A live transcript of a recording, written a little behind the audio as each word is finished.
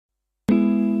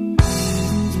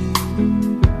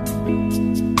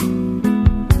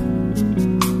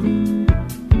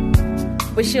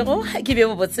Bošego ke be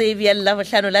botse bja la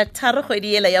bohlano la tharo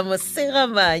kgwedi ela ya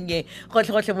mosegamanye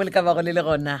gotlhe mo le ka bago le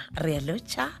gona re a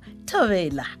lotšha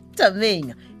thobela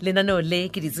tameng lenaneo le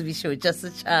ke ditsebišo tša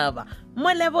setšhaba mo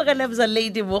lebogela bza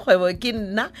lady mo kgwebo ke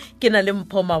nna ke na le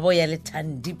mpho mabo ya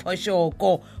lethandi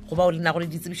phošoko go ba o lena go le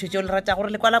ditsebišo tšeo le rata gore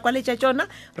le kwala-kwaletša tšona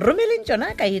romeleng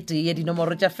tšona ka ete ya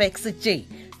dinomoro tša fax tše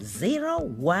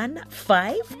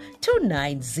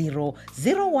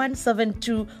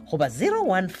 015-290-0172 goba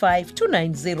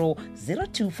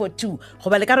 015-290-0242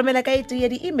 goba le ka romela ka ete ya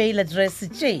di-email address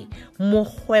tše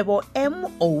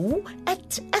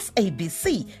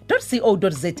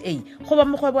mokgwebo.mo@sabc.co.za goba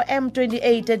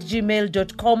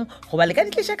mokgwebo.m28@gmail.com goba le ka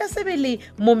ditleša ka sebele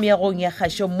mo meagong ya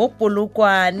kgašo mo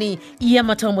polokwane ya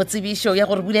mathomo tsebišo ya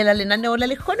gore bulela lenaneo la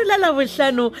lekgono la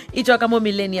labohlano e tšwa ka mo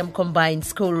Millennium Combined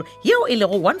School yeo e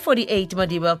lego 148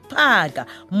 Madiba Park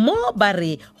mo ba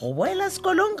re go boela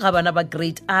sekolong ga bana ba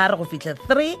grade R go fihla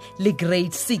 3 le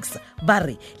grade 6 ba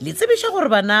re le tsebiša gore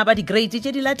bana ba di-grade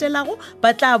tše di latelago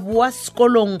ba tla boa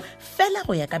sekolong fela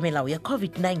go ya ka melao ya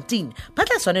COVID-19 ba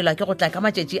tla swanelwa ke go tla ka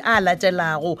matšatši a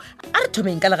latelago a re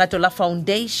thomeng ka legato la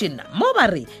foundation mo ba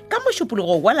re ka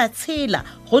mošupologo wa la tshela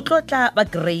go tlotla ba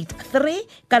grade 3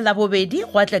 ka labobedi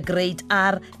go atla grade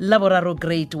R laboraro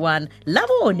grade 1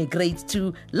 labone grade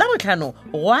 2 labotlhano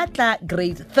go atla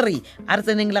grade 3 a re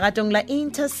tseneng legatong la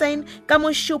intersen ka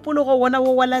mošupologo wona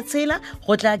wo wa la tshela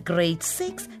go tla grade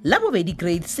 6 labobedi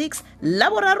grade 6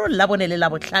 laboraro labone le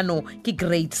labotlhano ke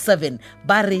grade 7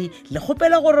 ba re le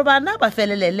kgopela gore bana ba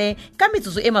felelele ka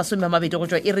metsotso e 20 go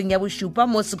tšwa e reng ya bošupa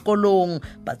mo sekolong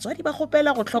batswadi ba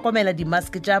kgopela go tlhokomela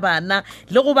dimask tša bana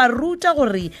le go ba ruta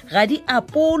gore ga di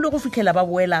apolo go fitlhela ba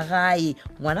boela gae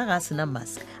ngwana ga a sena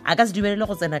mask a ka se dumelele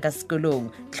go tsena ka sekolong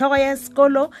tlhogo ya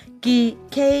sekolo ke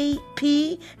KP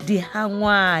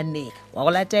Dihangwane wa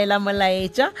go latela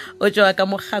molaetša o tšwa ka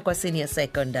Mokgakwa Senior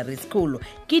Secondary School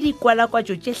ke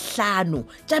dikwalakwatšo tše 5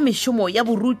 tša mešomo ya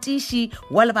borutiši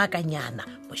wa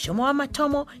lebakanyana mošomo wa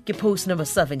mathomo ke post number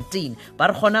 17 ba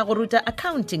re kgona go ruta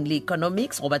accounting le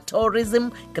economics goba tourism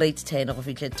grade 10 go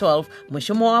fitlhe 12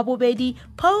 mošomo wa bobedi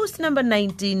post number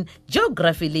 19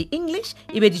 geography le english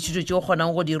e be dithuto tšeo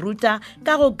kgonang go di ruta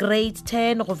ka go grade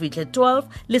 10 go fitlhe 12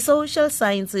 le social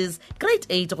sciences grade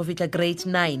 8 go fitlhe grade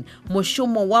 9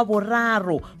 mošomo wa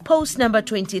boraro post number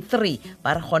 23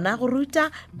 ba re kgona go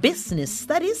ruta business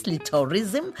studies le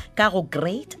tourism ka go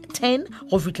grade 10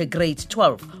 go fitlhe grade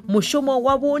 12 mošomo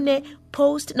wa bone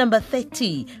post number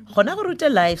 30 gona go ruta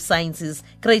life sciences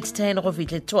grade 10 go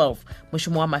fitlhe 12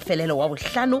 mošomo wa mafelelo wa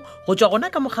bohlano go tšwa gona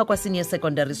ka Mokgakwa Senior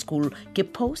Secondary School ke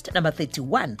post number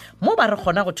 31 mo ba re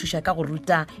gona go thuša ka go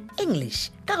ruta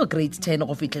english ka go grade 10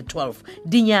 go fitlhe 12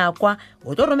 dinyakwa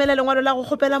o tlo romela lengwalo la go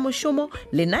kgopela mošomo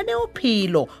lenaneo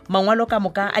phelo mangwalo ka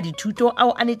moka a dithuto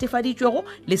ao a netefaditšwego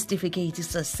le certificate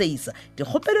sa SACE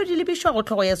dikgopelo di lebišwa go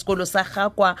tlhogo ya sekolo sa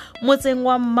Gakwa motseng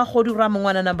wa Mmagodura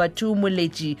mongwana number 2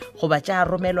 moletši goba tša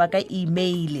romelwa ka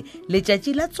email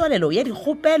letšatši la tswalelo ya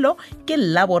dikgopelo ke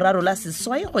laboraro la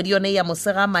seswai kgwedi yone ya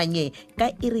mosegamanye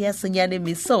ka iri ya senyane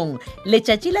mesong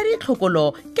letšatši la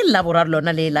ditlhokolo ke laboraro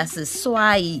lona le la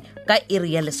seswai ka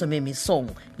iri ya lesome mesong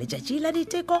letšatši la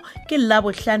diteko ke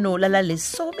labohlano la la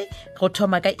lesome go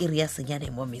thoma ka iri ya senyane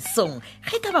mo mesong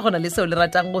ge ka ba gona le seo le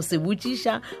ratang go se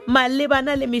botšiša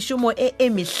malebana le mešomo e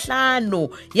mehlano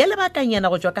ya lebakanyana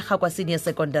go tšwa ka Gakwa Senior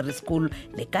Secondary School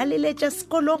le ka leletša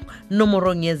sekolong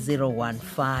nomorong ye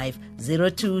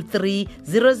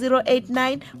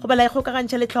 015-023-0089 goba la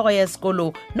ikgokagantšha le tlhogo ya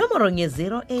sekolo nomorong ye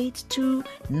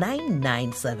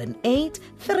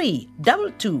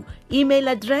 082-9978-322 email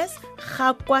address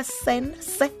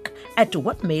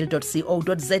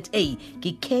gakwasensec@hotmail.co.za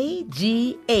ke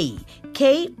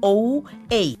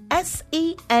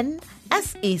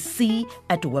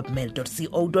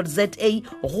KGAKOASENSEC@webmail.co.za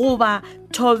goba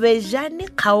thobejane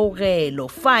kgaogelo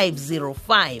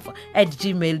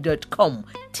 505@gmail.com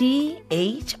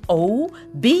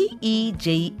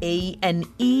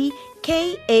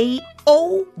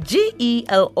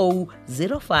THOBEJANEKAOGELO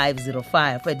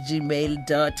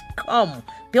 0505@gmail.com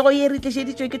pego ye re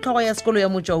tlišeditšwe ke tlhogo ya sekolo ya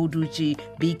motšwa o dutše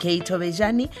BK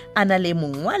Thobejane a na le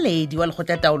mongwaledi wa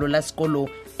lekgotlataolo la sekolo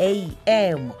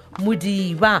AM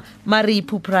Modiba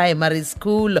Maripu Primary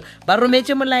School ba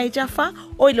rometše molaetša fa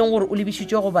o e leng gore o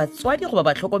lebišitšwe go batswadi goba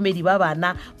batlhokomedi ba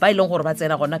bana ba e leng gore ba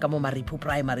tsena gona ka mo Maripu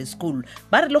Primary School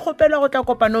ba re le kgopelwa go tla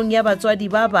kopanong ya batswadi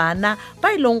ba bana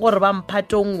ba e leng gore ba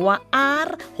mphatong wa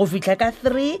R go fihla ka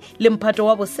 3 le mphato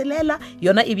wa boselela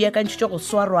yona e beakantšhitšwe go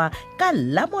swarwa ka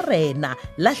Lamorena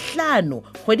la 5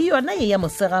 kgwedi yona ye ya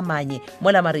Mosegamanye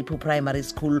mo la Maripu Primary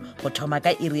School go thoma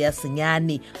ka iri ya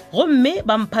senyane gomme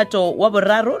ba mphato wa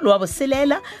boraro le wa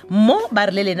boselela mo ba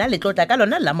re lena le tlotla ka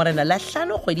lona Lamorena la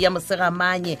 5 kgwedi ya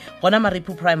Mosegamanye gona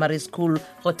Maripu Primary School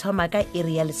go thoma ka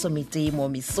iri ya 11 mo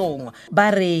mesong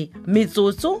ba re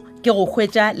metsotso ke go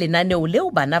hwetša lenaneo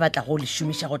leo bana ba tla go le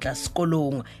šomiša go tla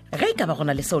sekolong ge e ka ba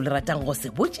gona le seo le ratang go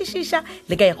se botšišiša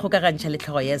le ka ikgokagantšha le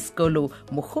tlhogo ya sekolo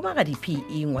mohumagadi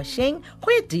PE ngwašeng go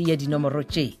ye tee ya dinomoro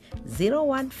tše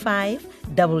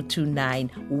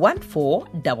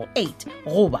 015-229-1488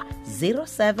 goba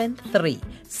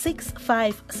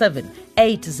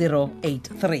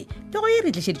 073-657-8083 pego ye re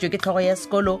tlišeditšwe ke tlhogo ya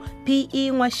sekolo PE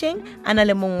ngwašeng a na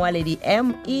le mongwaledi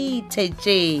ME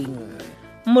Tetšeng.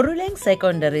 Moruleng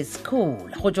Secondary School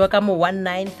go tšwa ka mo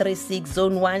 1936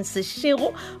 zone 1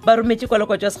 Seshego ba rometše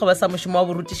kwalokwa tša sekgoba sa mošomo wa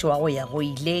borutiši wa go ya go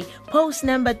ile post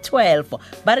number 12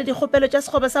 ba re dikgopelo tša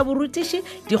sekgoba sa borutiši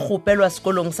di kgopelwa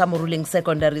sekolong sa Moruleng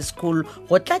Secondary School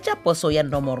go tlatša poso ya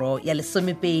nomoro ya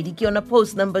 12 ke yona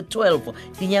post number 12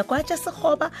 dinyakwa tša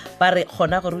sekgoba ba re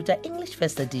kgona go ruta English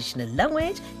First Additional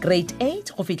Language grade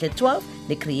 8 go fihla 12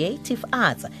 le Creative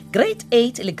Arts grade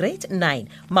 8 le grade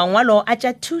 9 mangwalo a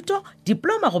tša thuto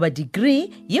diploma goba degree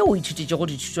ye o ithutitše go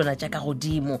dithutwana tša ka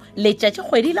godimo letšatši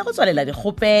kgwedi la go tswalela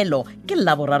dikgopelo ke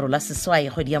laboraro la seswai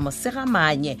kgwedi ya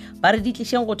Mosegamanye ba re di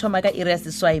tlišeng go thoma ka iri ya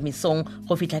seswai mesong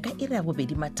go fihla ka iri ya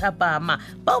bobedi mathapama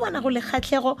bao ba nago le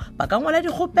kgatlhego ba ka ngwala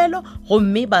dikgopelo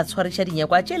gomme ba tshwariša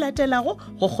dinyakwa tše latelago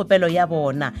go kgopelo ya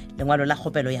bona lengwalo la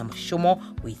kgopelo ya mošomo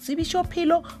boitsebišo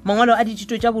phelo mangwalo a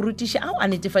dithuto tša borutiši ao a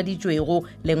netefaditšwego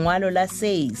lengwalo la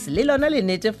SACE le lona le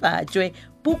netefatšwe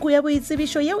puku ya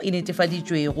boitsebišo yeo e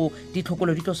netefaditšwego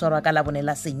ditlhokolo di tlo swarwa ka labone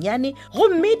la senyane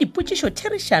gomme dipotšišo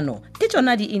therišano ke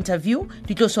tšona di-interview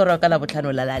di tlo swarwa ka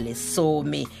labotlhano la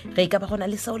 10 ge e ka ba gona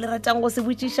le seo le ratang go se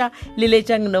botšiša le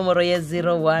letšang nomoro ya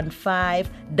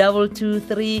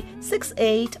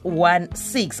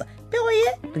 015-223-6816 pego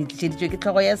ye re tlišeditšwe ke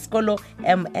tlhogo ya sekolo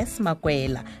MS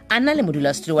Makwela a na le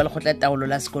modulasetulo wa lekgotla taolo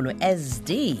la sekolo SD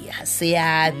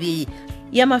Seabe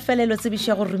ya mafelelo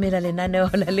tsebišo go rumela lenaneo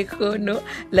la lekgono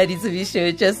la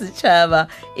ditsebišo tša setšhaba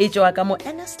e tšwa ka mo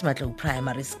Ernest Matlou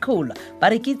Primary School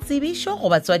ba re ke tsebišo go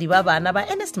batswadi ba bana ba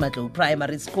Ernest Matlou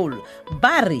Primary School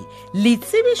ba re le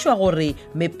tsebišwa gore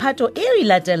mephato eo e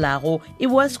latelago e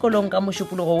boa sekolong ka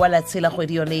mošupologo wa latshela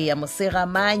kgwedi yone ya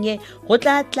Mosegamanye go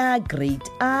tla grade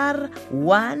R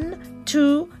 1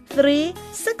 2 3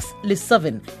 6 le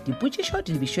 7 dipotšišo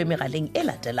di lebišwe megaleng e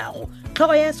latelago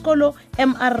tlhogo ya sekolo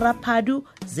MR Rapadu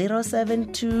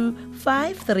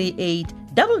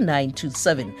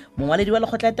 072-538-9927 mongwaledi wa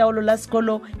lekgotla taolo la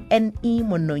sekolo NE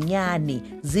Mononyane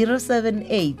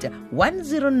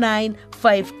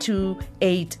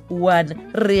 078-109-5281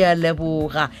 re a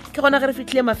leboga ke gona ge re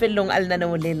fitlhile mafelelong a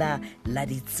lenaneo lela la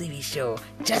ditsebišo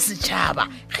tša setšhaba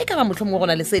ge ka ba mohlomongwe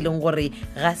gona le se e leng gore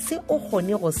ga se o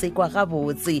kgone go sekwa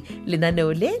gabotse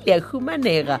lenaneo le le a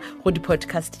humanega go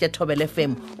di-podcast tša Thobel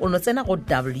FM o no tsena go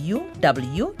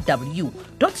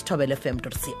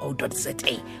www.thobelfm.co.za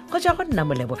go tša go nna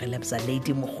molebogelebsa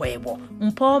lady mokgwebo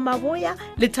mpho maboya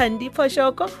le Thandi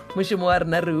Phoshoko mošomo wa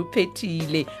rena re o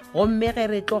phethile gomme ge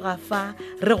re tloga fa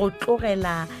re go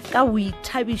tlogela ka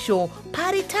boithabišo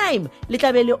party time le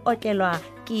tlabe le otlelwa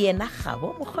ke yena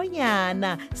Gabo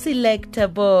Mokgonyana selector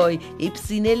boy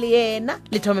ipsine le yena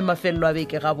le thome mafelelo a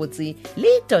beke gabotse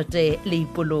le tote le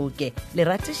ipoloke le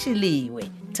ratišiliwe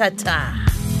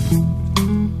tata.